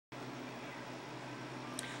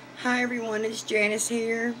Hi everyone, it's Janice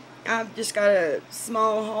here. I've just got a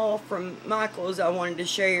small haul from Michael's I wanted to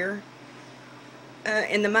share.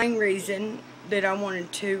 And the main reason that I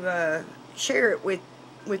wanted to share it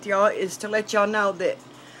with y'all is to let y'all know that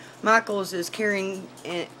Michael's is carrying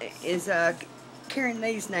these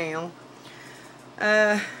now.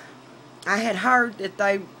 I had heard that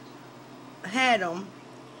they had them.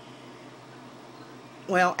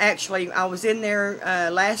 Well, actually, I was in there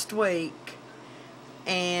last week,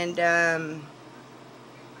 and I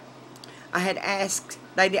had asked,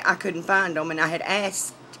 I couldn't find them, and I had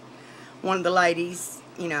asked one of the ladies,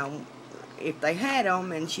 if they had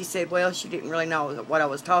them, and she said, well, she didn't really know what I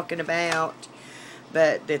was talking about,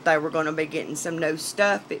 but that they were going to be getting some new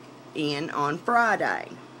stuff in on Friday.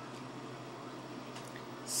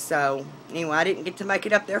 So, anyway, I didn't get to make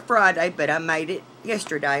it up there Friday, but I made it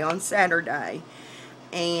yesterday on Saturday,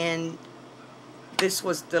 and this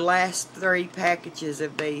was the last 3 packages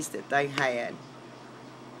of these that they had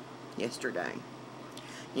yesterday.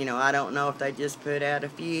 I don't know if they just put out a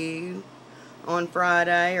few on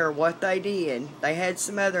Friday or what they did. They had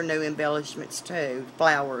some other new embellishments too,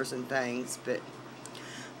 flowers and things, but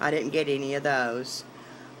I didn't get any of those.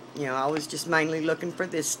 I was just mainly looking for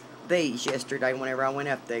these yesterday whenever I went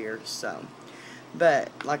up there. So,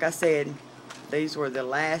 but like I said, these were the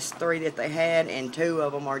last 3 that they had, and 2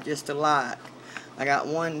 of them are just alike. I got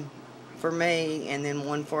one for me and then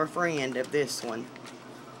one for a friend of this one.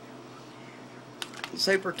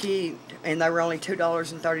 Super cute, and they were only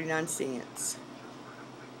 $2.39.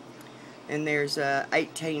 And there's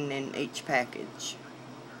 18 in each package.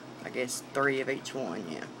 I guess 3 of each one,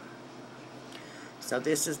 yeah. So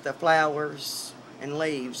this is the flowers and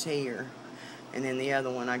leaves here, and then the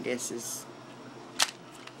other one I guess is,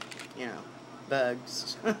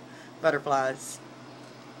 bugs, butterflies.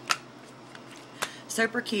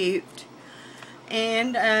 Super cute.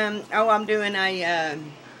 And I'm doing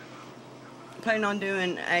planning on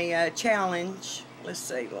doing a challenge. Let's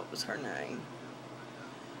see, what was her name?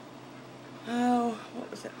 Oh, what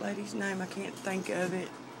was that lady's name? I can't think of it.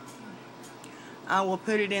 I will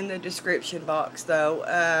put it in the description box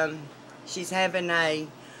though. She's having a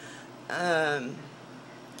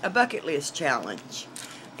bucket list challenge,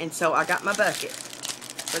 and so I got my bucket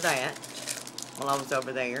for that while I was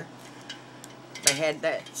over there. They had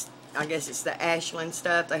that, I guess it's the Ashland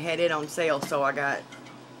stuff. They had it on sale, so I got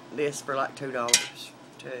this for like $2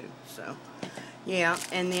 too. So, yeah.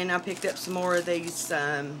 And then I picked up some more of these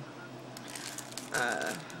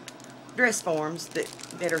dress forms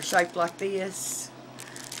that are shaped like this.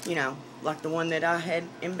 Like the one that I had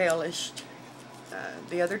embellished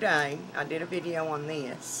the other day. I did a video on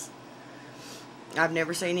this. I've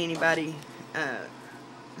never seen anybody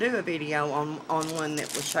do a video on one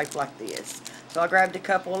that was shaped like this. So I grabbed a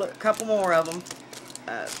couple more of them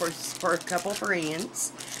for a couple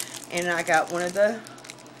friends, and I got one of the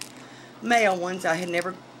male ones. I had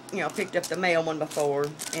never, picked up the male one before,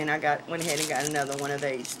 and I went ahead and got another one of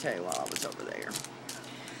these too while I was over there.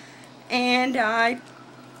 And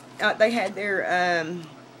they had their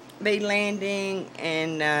bead landing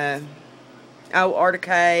and Art of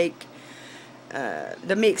Cake,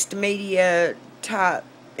 the mixed media type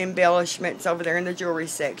embellishments over there in the jewelry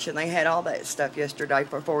section. They had all that stuff yesterday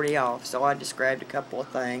for 40 off, so I just grabbed a couple of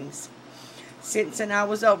things. Since I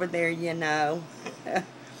was over there, you know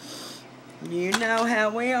how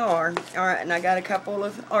we are. Alright, and I got a couple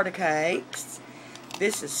of Art of Cakes.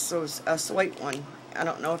 This is a sweet one. I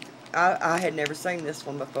don't know if I had never seen this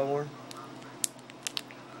one before.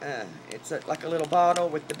 It's like a little bottle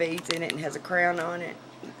with the beads in it and has a crown on it.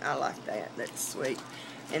 I like that. That's sweet.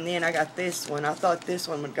 And then I got this one. I thought this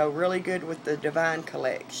one would go really good with the Divine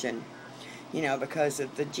Collection. Because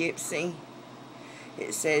of the Gypsy.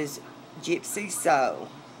 It says Gypsy Soul.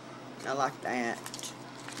 I like that.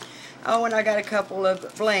 Oh, and I got a couple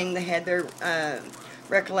of bling. They had their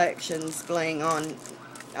Recollections bling on.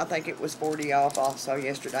 I think it was 40 off also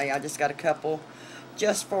yesterday. I just got a couple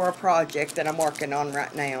just for a project that I'm working on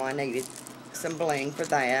right now. I needed some bling for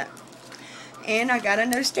that. And I got a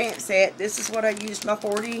new stamp set. This is what I used my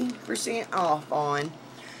 40% off on.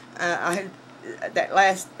 I had that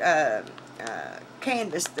last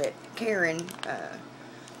canvas that Karen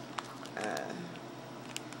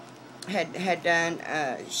had done.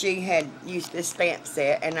 She had used this stamp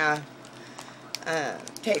set, and I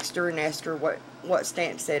texted her and asked her what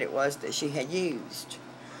stamp set it was that she had used.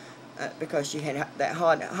 Because she had that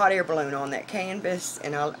hot air balloon on that canvas,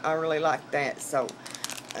 and I really liked that. So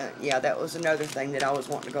yeah, that was another thing that I was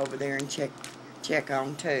wanting to go over there and check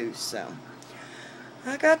on too. So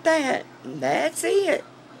I got that. That's it.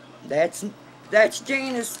 That's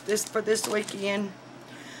Janice for this weekend.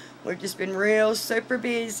 We've just been real super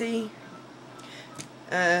busy.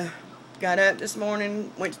 Got up this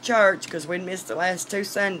morning, went to church because we'd missed the last 2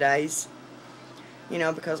 Sundays. You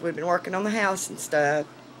know, because we've been working on the house and stuff.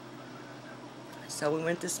 So we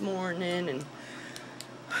went this morning, and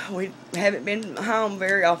we haven't been home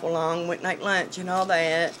very awful long. Went and ate lunch and all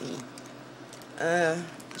that. And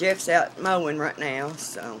Jeff's out mowing right now,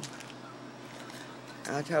 so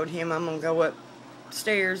I told him I'm going to go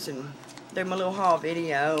upstairs and do my little haul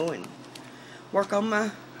video and work on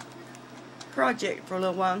my project for a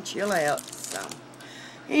little while and chill out. So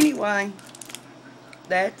anyway,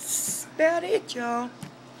 that's about it, y'all.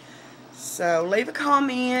 So leave a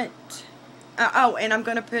comment. Oh, and I'm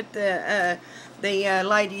going to put the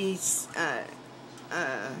lady's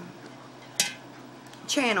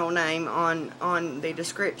channel name on the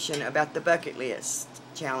description about the bucket list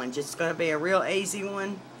challenge. It's going to be a real easy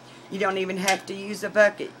one. You don't even have to use a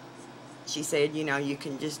bucket. She said, you know, you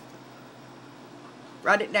can just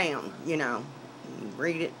write it down, you know,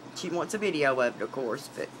 read it. She wants a video of it, of course,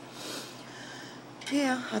 but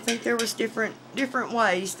yeah, I think there was different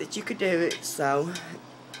ways that you could do it. So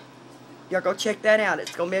y'all go check that out.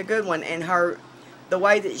 It's gonna be a good one. And the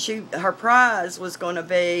way that her prize was gonna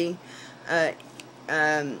be, let's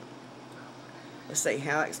see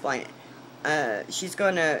how I explain it. She's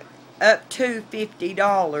gonna up to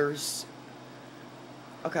 $50.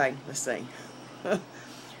 Okay, let's see.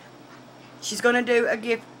 She's gonna do a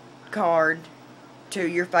gift card to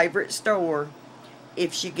your favorite store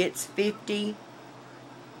if she gets 50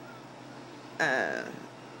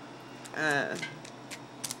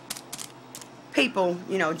 people,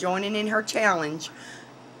 you know, joining in her challenge,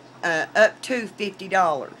 up to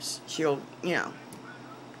 $50. She'll, you know,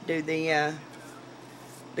 do the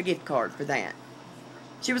gift card for that.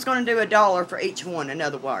 She was going to do $1 for each one. In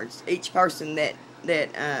other words, each person that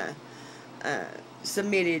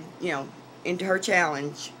submitted, you know, into her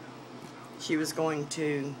challenge, she was going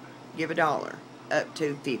to give $1 up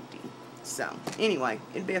to 50. So anyway,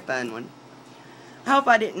 it'd be a fun one. I hope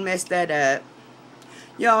I didn't mess that up.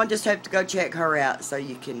 Y'all just have to go check her out so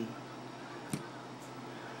you can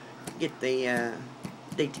get the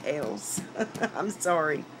details. I'm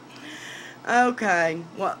sorry. Okay,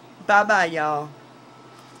 well, bye-bye, y'all.